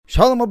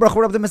Shalom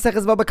U'Bracha of the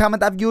Maseches Baba Kama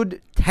Daf Yud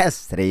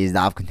Tes. Today's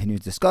Daf continues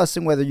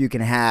discussing whether you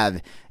can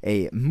have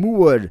a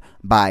muad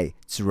by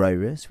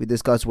tzroiris. We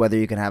discussed whether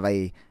you can have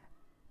a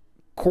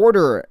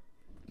quarter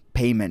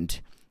payment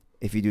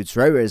if you do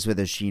tzroiris with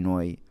a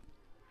shinoi.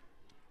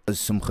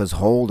 Sumchas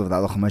hold of the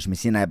Halacha Moshe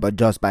Sinai, but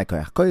just by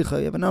koyach koycha.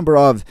 You have a number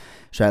of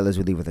shaylas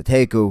we leave with a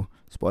teku.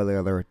 Spoiler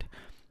alert.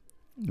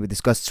 We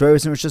discussed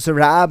tzroiris and Rishus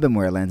HaRabim,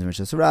 where it lands in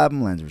Rishus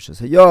HaRabim, lands in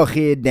Rishus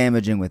HaYochid,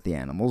 damaging with the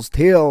animal's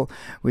tail.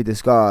 We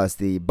discussed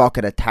the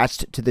bucket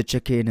attached to the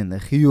chicken and the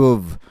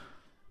chiyuv.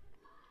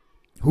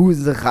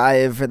 Who's the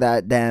chayiv for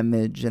that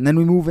damage? And then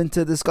we move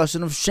into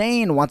discussion of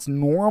shein. What's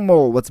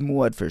normal? What's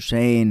muad for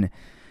shein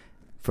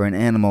for an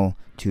animal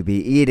to be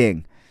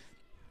eating?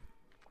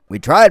 We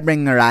tried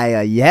bringing a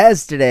raya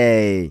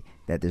yesterday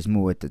that there's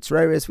muad to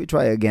tzroiris. We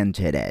try again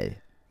today.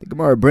 The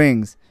Gemara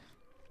brings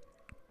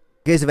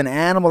case of an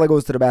animal that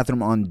goes to the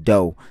bathroom on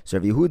dough. So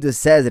Rav Yehuda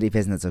says that he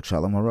pays netzach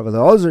shalom, or Rav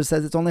Elazar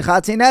says it's only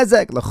chatzi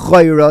nezek.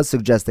 L'chayra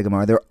suggests the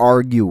Gemara. They're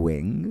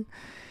arguing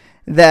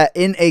that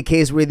in a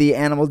case where the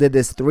animal did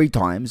this 3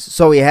 times,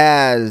 so he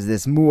has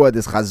this muad,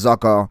 this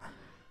chazaka,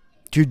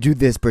 to do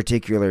this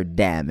particular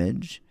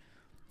damage,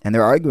 and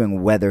they're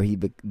arguing whether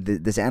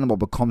this animal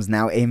becomes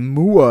now a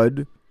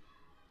muad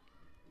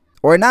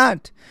or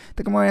not.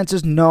 The Gemara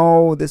answers,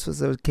 no, this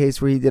was a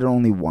case where he did it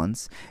only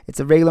once. It's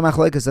a regular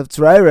machlokes of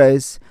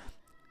tzroiris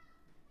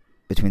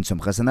between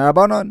Sumchas and the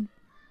Rabbanon.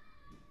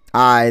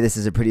 This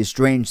is a pretty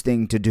strange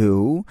thing to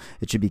do.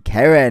 It should be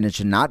keren, it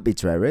should not be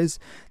tzroiris.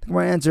 The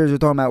Gemara answers, we're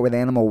talking about where the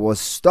animal was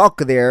stuck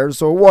there,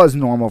 so it was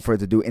normal for it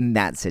to do in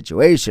that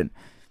situation.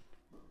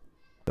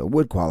 So it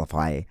would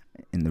qualify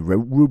in the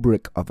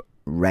rubric of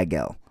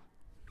regel.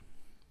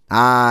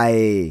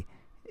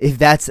 If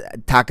that's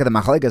taka the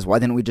machlekes, why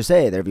didn't we just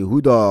say that Rav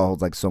Yehuda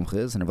holds like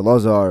Sumchas and Rav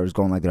Elazar is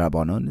going like the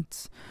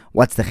Rabbanon?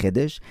 What's the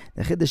chiddush?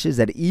 The chiddush is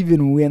that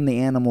even when the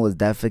animal is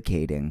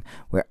defecating,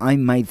 where I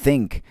might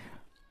think,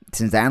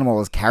 since the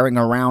animal is carrying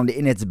around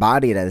in its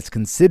body, that it's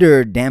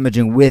considered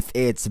damaging with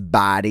its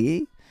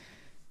body,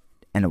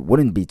 and it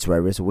wouldn't be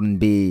tzroiris, it wouldn't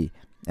be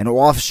an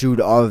offshoot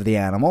of the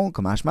animal,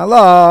 kamash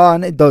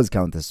malan, it does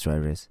count as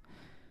tzroiris.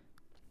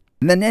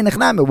 And then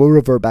we'll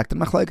revert back to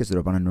the machlokes,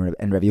 the Rabbanan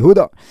and Rav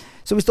Yehuda.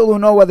 So we still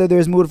don't know whether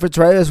there's mood for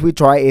tzroiris. We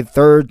try a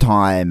third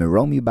time.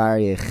 Romi Bar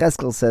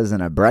Yecheskel says in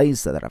a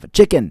brayso that if a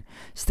chicken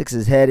sticks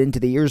his head into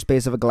the ear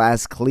space of a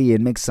glass kli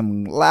and makes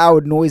some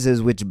loud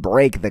noises which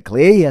break the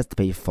kli, he has to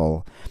pay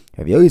full.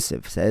 Rav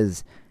Yosef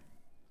says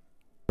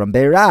from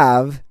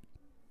Beirav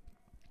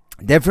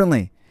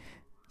differently.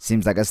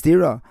 Seems like a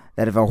stira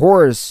that if a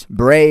horse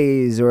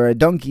brays or a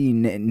donkey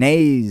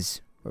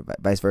neighs, or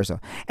vice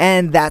versa,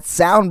 and that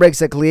sound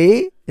breaks a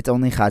kli, it's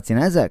only chatzi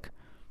nezek.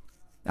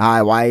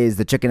 Why is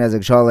the chicken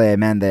nezek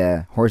shalem and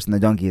the horse and the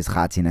donkey is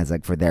chatzi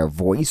nezek for their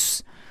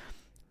voice?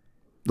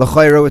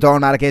 L'chayra, we're talking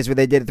about a case where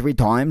they did it 3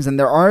 times, and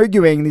they're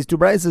arguing, these 2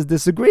 brises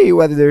disagree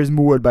whether there's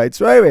muad by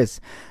tzroiris.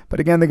 But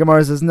again, the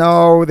Gemara says,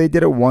 no, they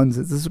did it once.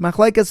 It's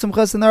machlekes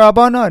Sumchas and the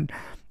Rabbanon.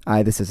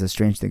 This is a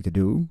strange thing to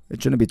do.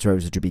 It shouldn't be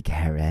tzroiris, it should be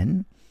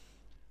keren.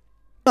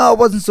 No, it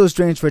wasn't so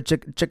strange for a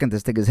chicken to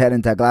stick his head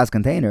into a glass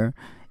container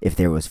if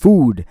there was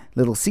food,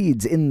 little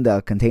seeds in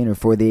the container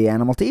for the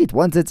animal to eat.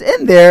 Once it's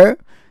in there,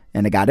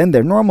 and it got in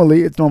there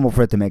normally, it's normal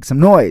for it to make some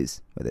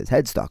noise with its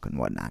head stuck and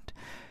whatnot.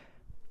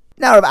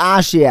 Now Rav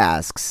Ashi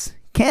asks,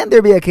 can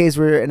there be a case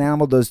where an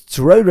animal does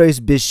tzroiris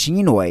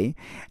b'shinoi,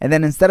 and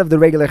then instead of the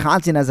regular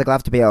chatzi nezek, will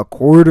have to pay a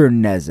quarter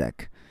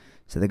nezek?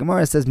 So the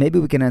Gemara says, maybe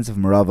we can answer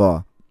from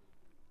Rava,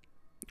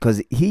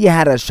 because he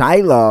had a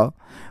shaila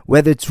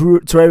whether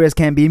tzroiris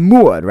can be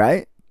muad,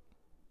 right?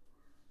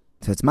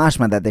 So it's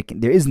mashma that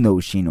there is no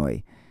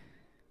shinoi.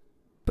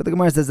 But the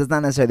Gemara says it's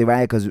not necessarily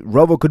right, because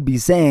Rava could be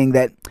saying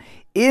that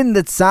in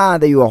the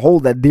tzad that you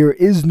hold that there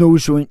is no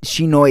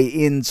shinoi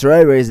in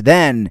tzroiris,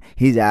 then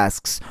he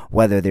asks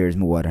whether there is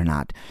muad or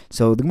not.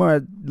 So the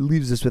Gemara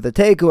leaves us with a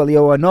teku,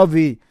 Eliyahu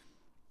Hanavi,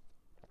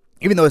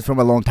 even though it's from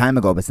a long time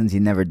ago, but since he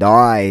never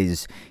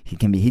dies, he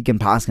can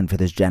paskin for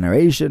this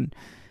generation.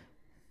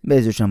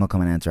 Be'ez Hashem will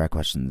come and answer our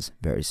questions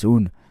very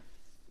soon.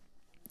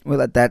 We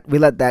let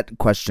that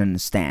question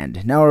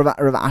stand. Now Rav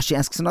Ashi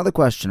asks another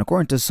question.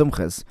 According to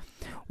Sumchas,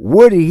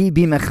 would he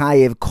be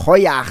mechayev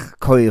koyach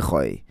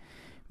koychoy?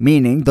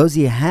 Meaning, does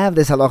he have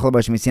this halacha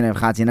Moshe Sinai of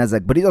chatzi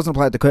nezek, but he doesn't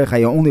apply it to koychoy,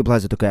 he only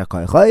applies it to koyach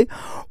koychoy?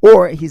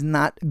 Or he's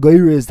not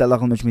goyriz the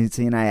halacha Moshe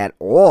Sinai at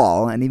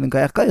all, and even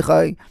koyach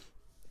koychoy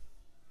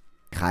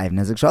chayev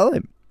nezek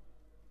shalom?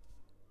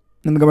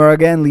 And the Gemara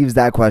again leaves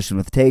that question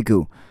with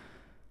teku.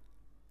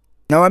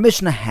 Now our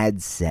Mishnah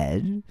had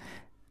said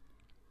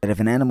that if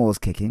an animal is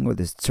kicking or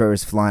there's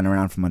tzroiris flying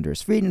around from under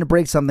his feet and it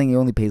breaks something, he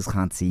only pays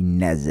chatzi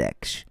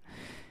nezek.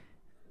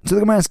 So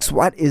the Gemara asks,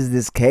 what is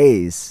this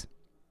case?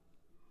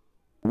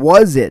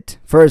 Was it,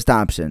 first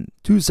option,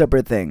 2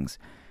 separate things,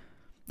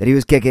 that he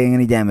was kicking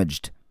and he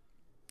damaged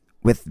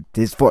with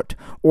his foot,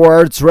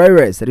 or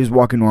tzroiris, that he was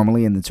walking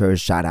normally and the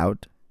tzroiris shot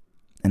out,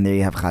 and there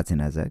you have chatzi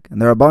nezek.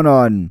 And the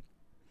Rabbanon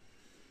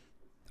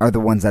are the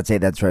ones that say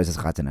that tzroiris is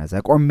chatzi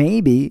nezek. Or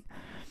maybe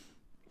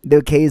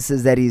the case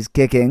is that he's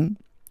kicking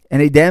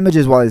and he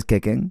damages while he's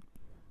kicking,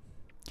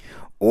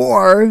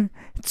 or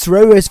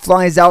Tzroiris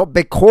flies out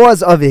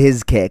because of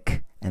his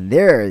kick, and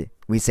there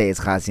we say it's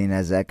Chasi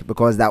Nezek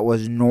because that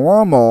was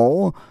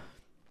normal,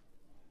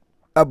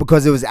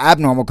 because it was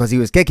abnormal because he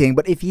was kicking.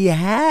 But if he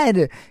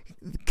had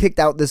kicked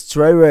out this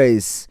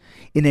Tzroiris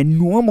in a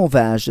normal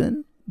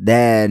fashion,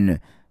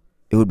 then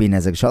it would be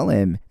Nezek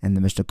Shalom, and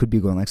the Mishnah could be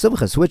going like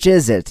Subchas. Which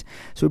is it?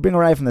 So we bring a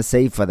right from the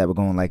Seifa that we're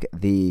going like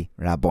the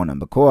Rabbonim,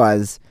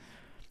 because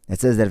it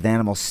says that if the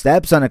animal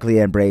steps on a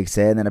Kli and breaks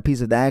it, and then a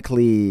piece of that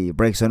Kli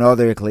breaks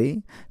another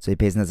Kli, so he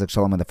pays Nezek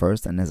Shalom on the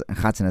first, and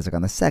Chatzi Nezek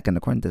on the second.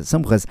 According to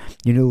Simchas,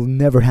 you'll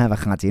never have a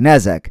Chatzi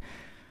Nezek.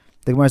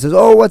 The Gemara says,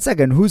 oh, 1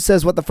 second, who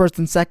says what the first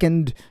and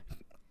second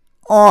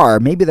are?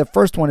 Maybe the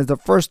first one is the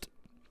first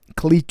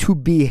Kli to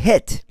be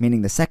hit,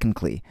 meaning the second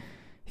Kli.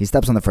 He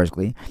steps on the first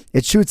Kli,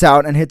 it shoots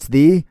out and hits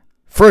the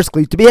first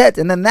Kli to be hit,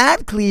 and then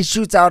that Kli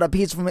shoots out a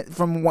piece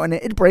from when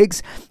it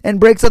breaks and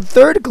breaks a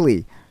third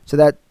Kli. So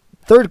that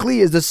third Kli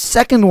is the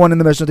second one in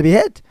the Mishnah to be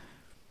hit.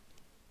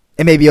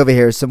 And maybe over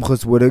here,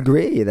 Simchus would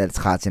agree that it's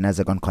Chatzi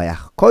Nezek on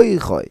Koyach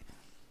Koichoy.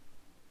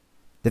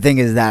 The thing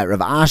is that Rav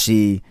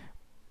Ashi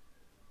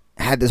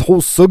had this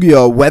whole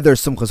sugya whether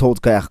Simchus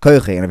holds Koyach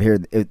Koichoy,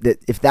 and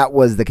if that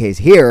was the case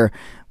here,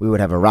 we would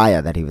have a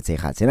raya that he would say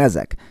Chatzi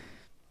Nezek.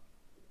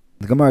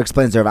 The Gemara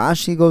explains that Rav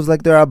Ashi goes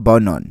like the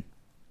Rabbanon,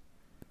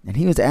 and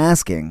he was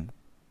asking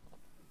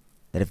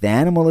that if the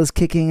animal is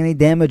kicking and he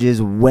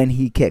damages when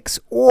he kicks,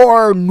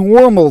 or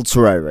normal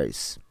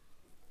Tzroiris,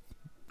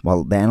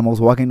 while the animal is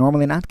walking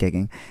normally, not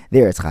kicking,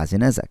 there it's Chasi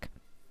Nezek.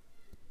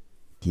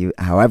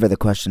 However, the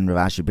question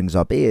Rav Ashi brings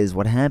up is,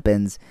 what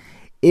happens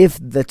if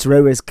the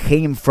Tzroiris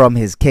came from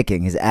his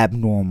kicking, his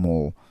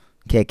abnormal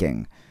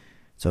kicking?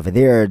 So over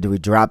there, do we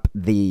drop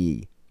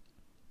the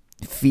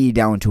fee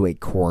down to a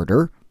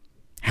quarter,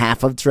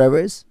 half of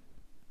Tzroiris,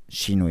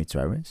 Shinui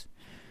Tzroiris?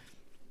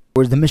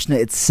 Or is the Mishnah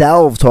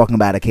itself talking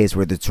about a case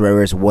where the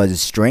Tzroiris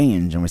was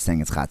strange and we're saying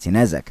it's Chatzi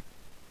Nezek?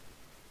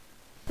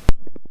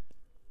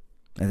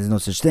 And there's no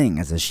such thing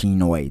as a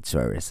Shinoi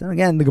Tzroiris. And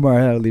again, the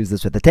Gemara leaves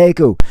this with the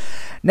Teiku.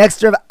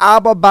 Next, Rav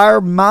Abba bar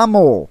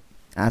Mamul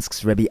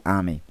asks Rabbi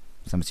Ami.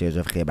 Some say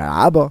Rav Chia bar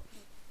Abba.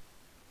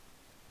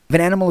 If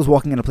an animal is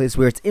walking in a place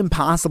where it's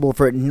impossible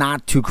for it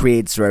not to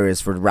create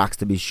Tzroiris, for rocks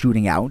to be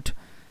shooting out,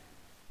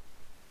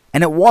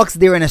 and it walks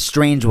there in a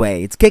strange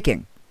way, it's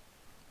kicking,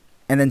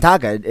 and then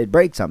it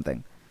breaks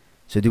something.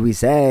 So do we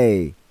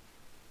say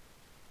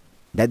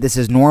that this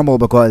is normal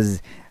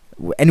because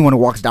anyone who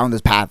walks down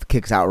this path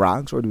kicks out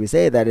rocks? Or do we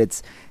say that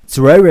it's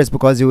Tzroiris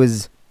because it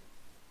was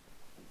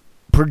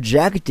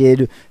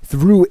projected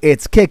through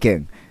its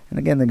kicking? And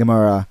again, the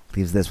Gemara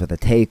leaves this with a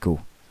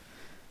teiku.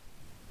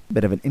 A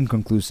bit of an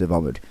inconclusive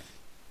of it.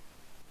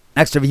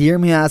 Next over here,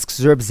 he asks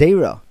Zerb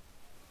Zera.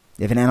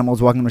 If an animal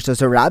is walking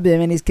Rishos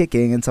Rabim and he's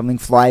kicking and something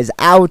flies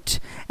out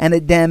and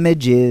it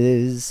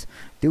damages,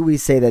 do we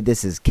say that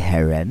this is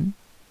Keren?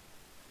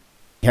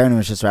 Keren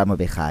Rishos Rabim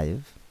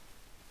Bechayiv?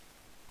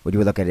 Or do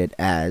we look at it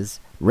as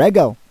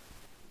Regel?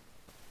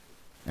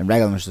 And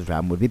Regel Rishos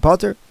Rabim would be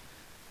Potter.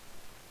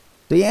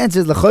 The answer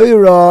is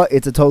L'choira,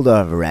 it's a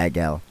tolda of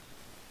Regel.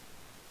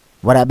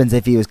 What happens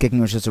if he was kicking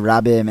Rishos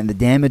Rabim and the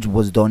damage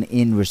was done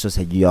in Rishos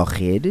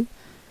HaYochid?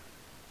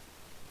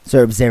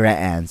 Zerb Zera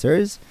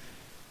answers,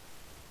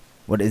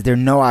 what, is there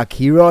no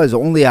Akira? Is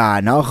only a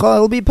Hanacha?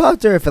 It'll be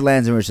Potter if it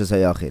lands in Rishos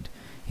HaYochid.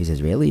 He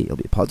says, really? It'll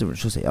be Potter in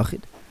Rishos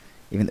HaYochid?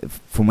 Even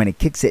from when it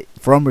kicks it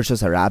from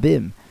Rishos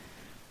HaRabim.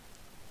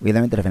 We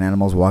learned that if an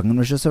animal is walking in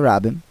Rishos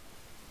HaRabim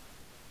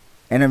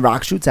and a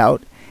rock shoots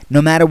out,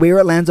 no matter where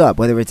it lands up,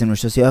 whether it's in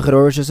Rishos HaYochid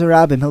or Rishos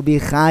HaRabim, he'll be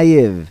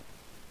Chayiv.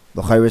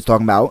 The Chayiv is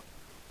talking about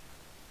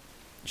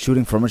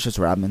shooting from Rishos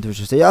HaRabim into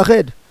Rishos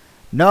HaYochid.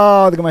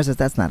 No, the Gemara says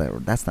that's not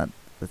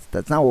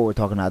what we're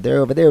talking about.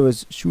 Over there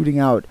was shooting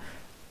out.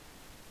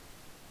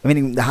 I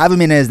mean, the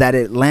Havamina is that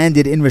it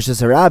landed in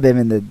Rishos HaRabim,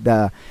 and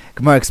the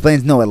Gemara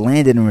explains, no, it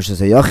landed in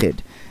Rishos HaYochid.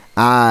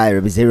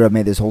 Rabbi Zera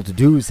made this whole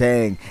to-do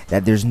saying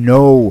that there's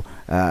no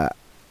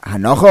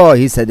Hanacha.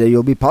 He said that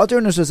you'll be Potter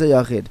in Rishos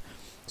HaYochid.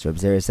 So Rabbi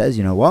Zera says,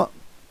 you know what?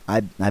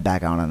 I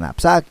back out on that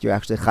psak. You're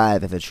actually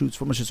chayav if it shoots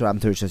from Rishos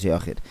HaRabim to Rishos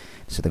HaYochid.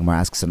 So the Gemara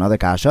asks another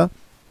kasha,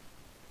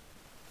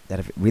 that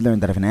if we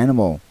learned that if an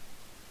animal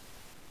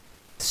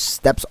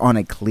steps on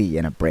a kli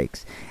and it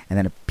breaks, and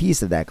then a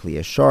piece of that kli,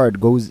 a shard,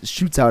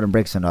 shoots out and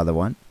breaks another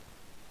one,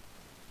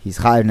 he's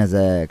chayav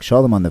nezek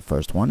shalom on the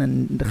first one,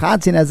 and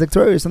chatzin nezek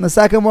tzroiris on the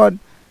second one.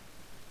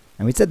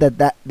 And we said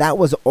that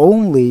was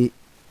only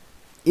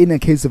in a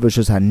case of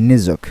Rishos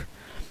HaNizuk.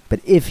 But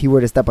if he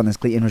were to step on this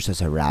kli in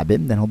Rishos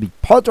HaRabim, then he'll be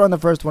potter on the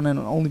first one and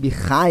he'll only be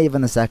chayav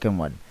on the second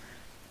one.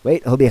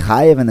 Wait, he'll be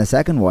chayav in the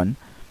second one.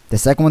 The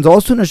second one's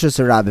also in Rishos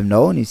HaRabim,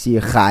 no? And you see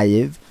a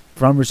chayiv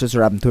from Rishos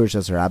HaRabim to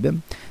Rishos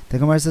HaRabim. The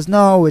Gemara says,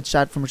 no, it's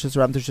shot from Rishos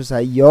HaRabim to Rishos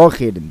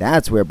HaYochid, and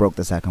that's where it broke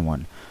the second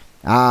one.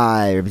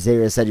 Rabbi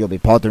Zera said you'll be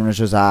potter in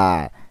Rishos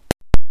HaYochid.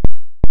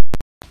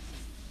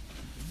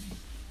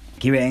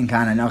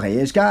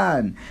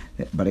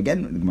 But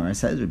again, the Gemara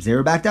says, Rabbi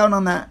Zera backed down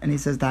on that, and he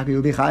says, Taka,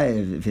 you'll be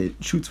chayiv if it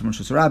shoots from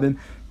Rishos HaRabim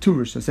to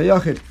Rishos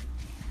HaYochid.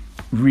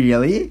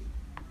 Really?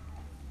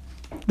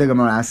 The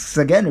Gemara asks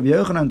again, Rabbi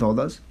Yochanan told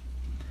us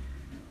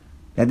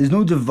that there's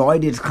no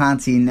divided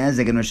Chansi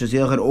Nezek in Rosh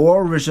Hashanah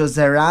or Rosh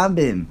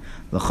Hashanah.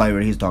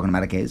 L'chayra, he's talking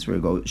about a case where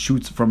he goes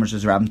shoots from Rosh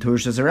Hashanah to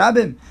Rosh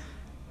Hashanah.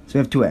 So we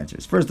have two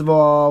answers. First of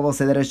all, we'll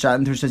say that it's shot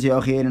into Rosh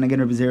Hashanah, and again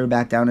Rabbi Zera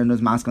back down and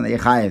was masking the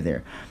Yechayev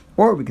there.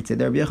 Or we could say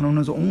that Rabbi Yochanan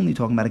was only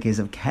talking about a case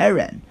of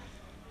Keren.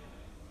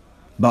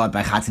 But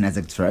by Chatzin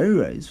Nezek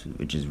Tzvayis,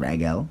 which is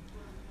Regel,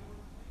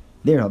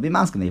 there he'll be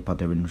masking the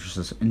Yepater in Rosh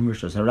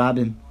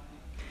Hashanah.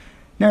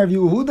 Now Rabbi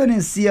Yehuda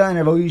and Sia and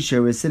Rabbi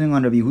Yisha were sitting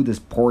on Rabbi Yehuda's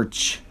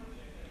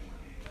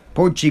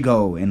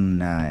portico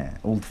in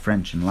Old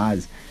French in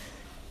Laz.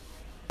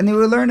 And they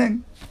were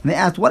learning. And they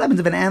asked, what happens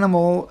if an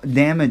animal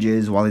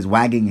damages while he's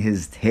wagging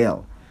his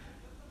tail?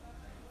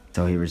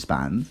 So he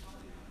responds,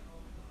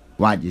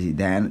 what, you see,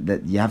 Dan,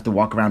 that you have to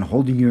walk around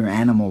holding your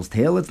animal's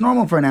tail? It's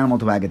normal for an animal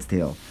to wag its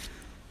tail.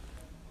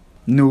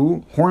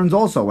 No, horns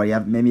also. Well, you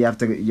don't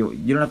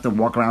have to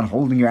walk around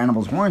holding your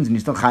animal's horns and you're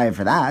still chayav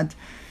for that.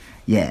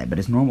 Yeah, but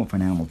it's normal for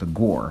an animal to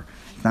gore.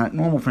 It's not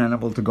normal for an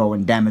animal to go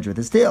and damage with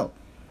his tail.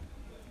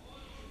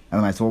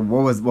 So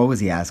what was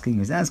he asking? He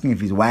was asking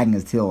if he's wagging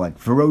his tail like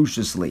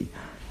ferociously.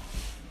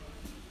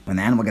 When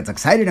the animal gets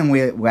excited and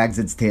wags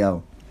its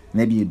tail,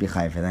 maybe you'd be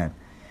chayav for that.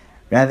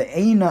 Rav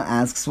Eina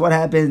asks, what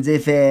happens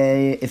if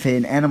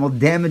an animal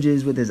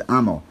damages with his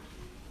amo?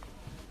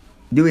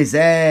 Do we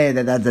say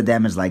that that's a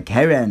damage like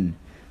Keren?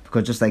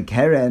 Because just like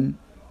Keren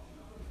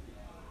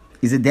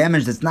is a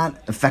damage that's not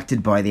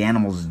affected by the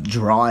animal's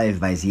drive,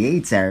 by his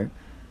yetzer.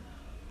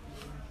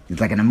 It's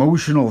like an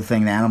emotional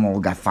thing. The animal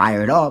got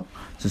fired up.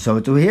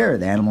 So too here,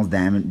 the animal's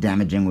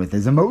damaging with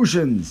his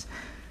emotions,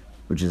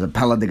 which is a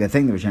peladiga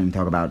thing that we're trying to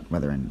talk about.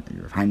 Whether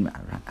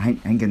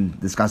Henkin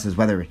discusses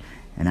whether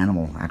an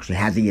animal actually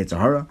has a yetzer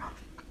hara.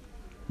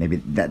 Maybe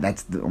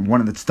that's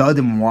one of the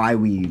studim why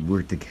we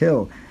were to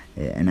kill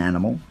an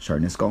animal,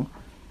 Sharnisko.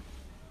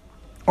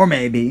 Or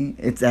maybe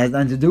it has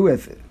nothing to do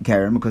with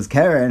Keren, because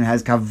Keren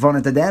has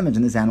kavanah to damage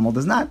and this animal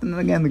does not. And then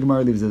again, the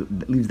Gemara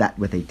leaves that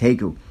with a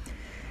teku.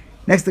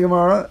 Next, the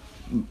Gemara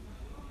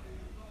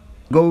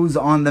goes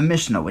on the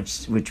Mishnah,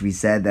 which we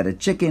said that a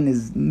chicken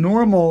is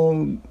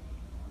normal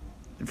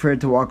for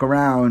it to walk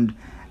around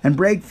and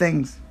break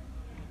things.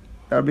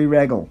 That would be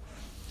regular.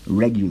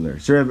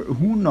 So Rav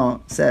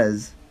Huna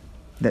says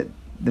that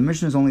the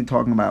Mishnah is only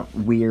talking about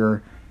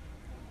where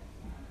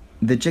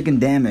the chicken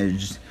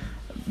damaged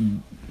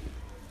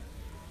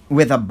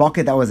with a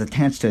bucket that was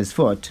attached to his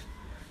foot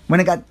when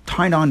it got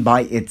tied on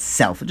by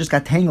itself. It just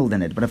got tangled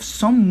in it. But if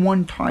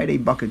someone tied a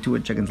bucket to a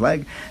chicken's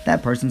leg,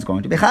 that person's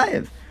going to be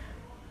chayiv.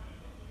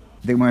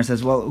 The Gemara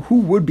says, well, who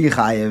would be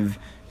chayiv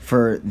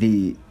for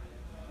the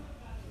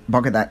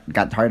bucket that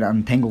got tied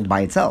on, tangled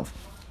by itself?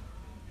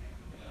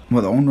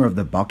 Well, the owner of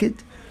the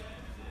bucket?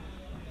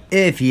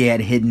 If he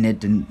had hidden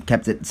it and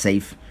kept it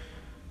safe,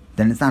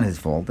 then it's not his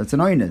fault. It's an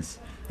oinus.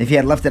 If he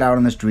had left it out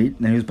on the street,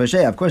 then he was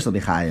pashay. Of course he'll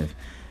be chayiv.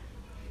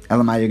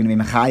 Elamai, you're going to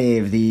be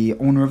mechayev, the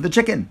owner of the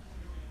chicken.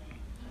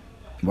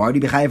 Why would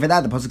you be chayev for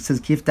that? The pasuk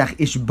says, kiftach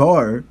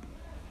ishbar.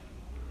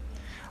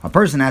 A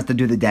person has to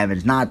do the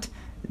damage, not...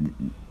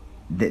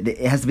 it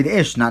has to be the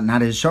ish,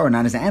 not his shor,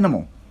 not his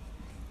animal.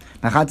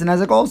 Chatzin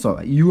Nezek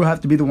also, you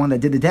have to be the one that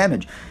did the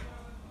damage.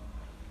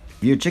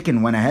 If your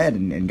chicken went ahead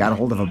and got a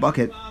hold of a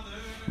bucket,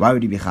 why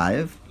would you be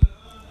chayev?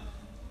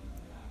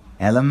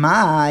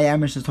 Elamai,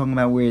 Amish is talking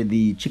about where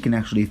the chicken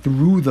actually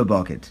threw the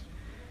bucket.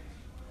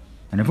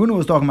 And Rav Huna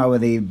was talking about where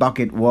the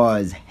bucket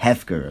was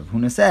hefker. Rav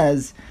Huna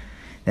says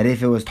that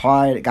if it was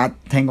tied,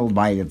 got tangled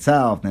by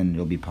itself, then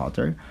it'll be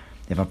potter.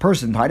 If a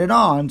person tied it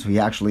on, so he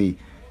actually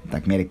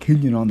made a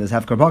kinyan on this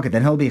hefker bucket,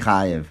 then he'll be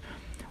chayiv.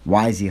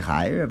 Why is he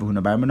chayiv? Rav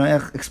Huna bar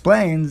Manoach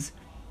explains,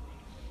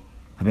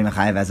 he'll be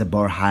chayiv as a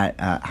bar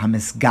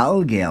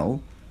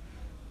hamisgalgel.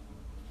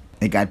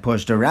 It got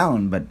pushed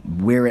around, but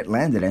where it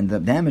landed ended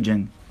up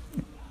damaging.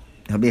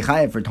 He'll be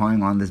chayiv for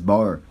tying on this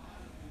bar.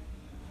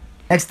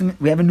 Next,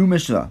 we have a new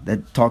Mishnah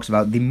that talks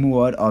about the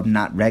muad of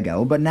not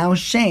regel, but now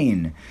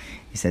Shane.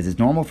 He says it's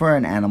normal for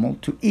an animal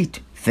to eat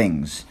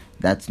things.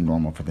 That's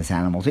normal for this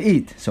animal to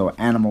eat. So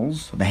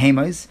animals,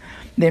 behemoths,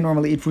 they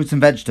normally eat fruits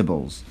and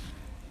vegetables.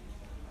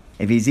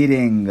 If he's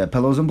eating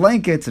pillows and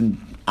blankets and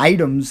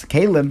items,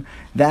 kalim,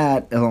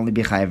 that will only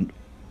be chayiv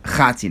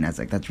chatzi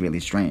nezek. That's really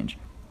strange.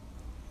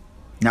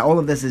 Now all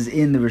of this is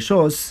in the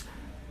Rishos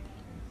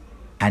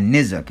and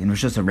Nizuk. In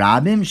Rishos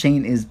Rabim,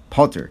 Shane is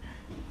potter.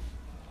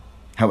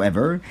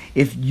 However,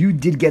 if you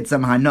did get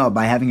some hana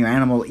by having your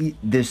animal eat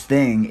this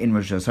thing in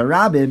Rosh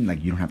Hashanah,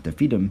 like you don't have to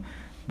feed him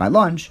by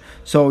lunch,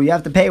 so you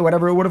have to pay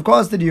whatever it would have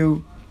costed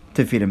you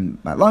to feed him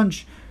by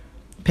lunch,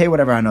 pay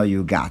whatever hana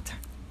you got.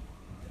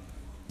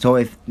 So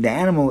if the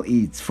animal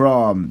eats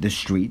from the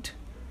street,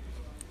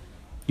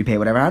 you pay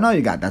whatever hana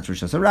you got. That's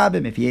Rosh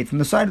Hashanah. If he ate from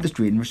the side of the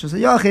street in Rosh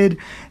Hashanah,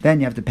 then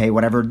you have to pay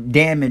whatever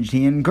damage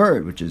he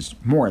incurred, which is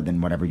more than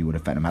whatever you would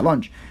have fed him at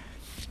lunch.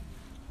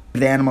 If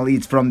the animal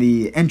eats from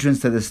the entrance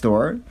to the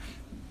store,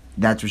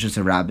 that's Rosh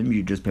Hashanah.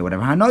 You just pay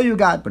whatever hana you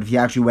got. But if he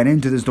actually went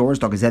into the store,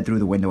 stuck his head through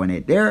the window and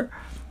ate there,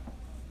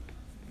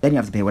 then you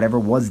have to pay whatever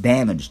was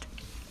damaged.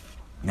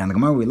 Now in the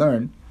Gemara we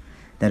learn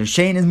that a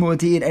shein is mu'at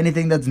to eat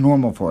anything that's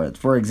normal for it.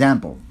 For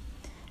example,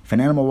 if an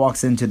animal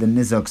walks into the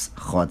nizuk's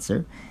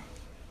chotzer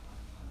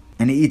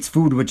and he eats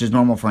food which is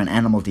normal for an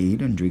animal to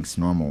eat and drinks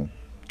normal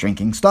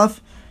drinking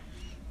stuff,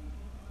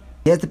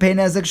 he has to pay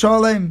nezek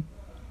shalem.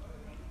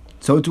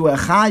 So to a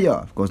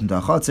chaya, goes into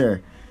a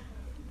chotzer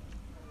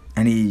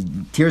and he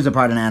tears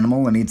apart an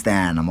animal and eats the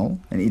animal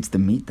and eats the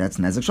meat, that's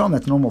nezek shalom.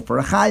 That's normal for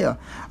a chaya.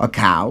 A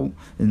cow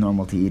is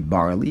normal to eat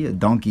barley. A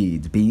donkey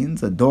eats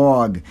beans. A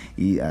dog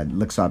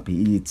licks up, he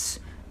eats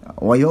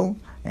oil.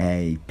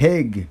 A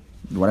pig,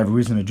 whatever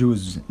reason a Jew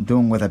is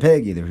doing with a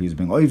pig, either he was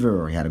being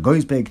over or he had a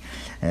goy's pig,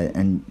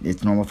 and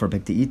it's normal for a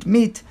pig to eat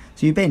meat.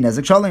 So you pay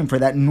nezek shalom for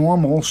that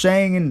normal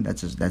shein.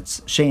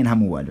 That's shein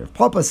hamuad.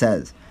 Papa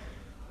says,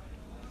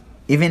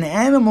 if an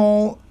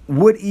animal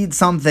would eat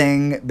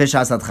something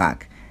b'shas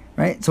adchak,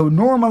 right? So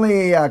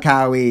normally a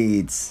cow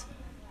eats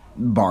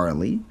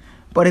barley,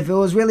 but if it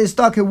was really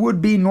stuck, it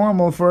would be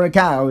normal for a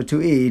cow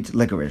to eat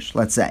licorice,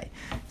 let's say.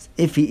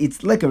 If he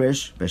eats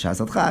licorice,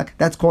 b'shas adchak,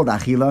 that's called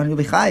achila, and he'll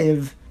be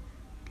chayiv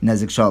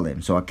nezek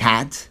shalem. So a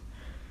cat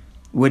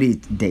would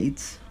eat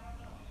dates,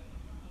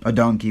 a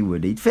donkey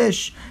would eat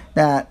fish,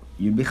 that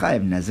you'd be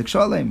chayiv nezek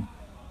shalem.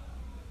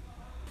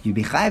 You'd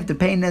be chayiv to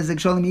pay nezek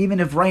shalem even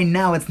if right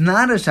now it's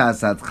not a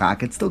shas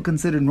adchak. It's still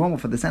considered normal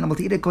for this animal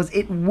to eat it because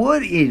it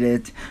would eat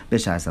it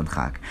b'shas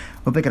adchak.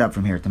 We'll pick it up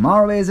from here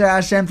tomorrow. Be'ezer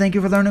Hashem. Thank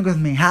you for learning with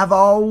me. Have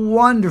a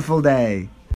wonderful day.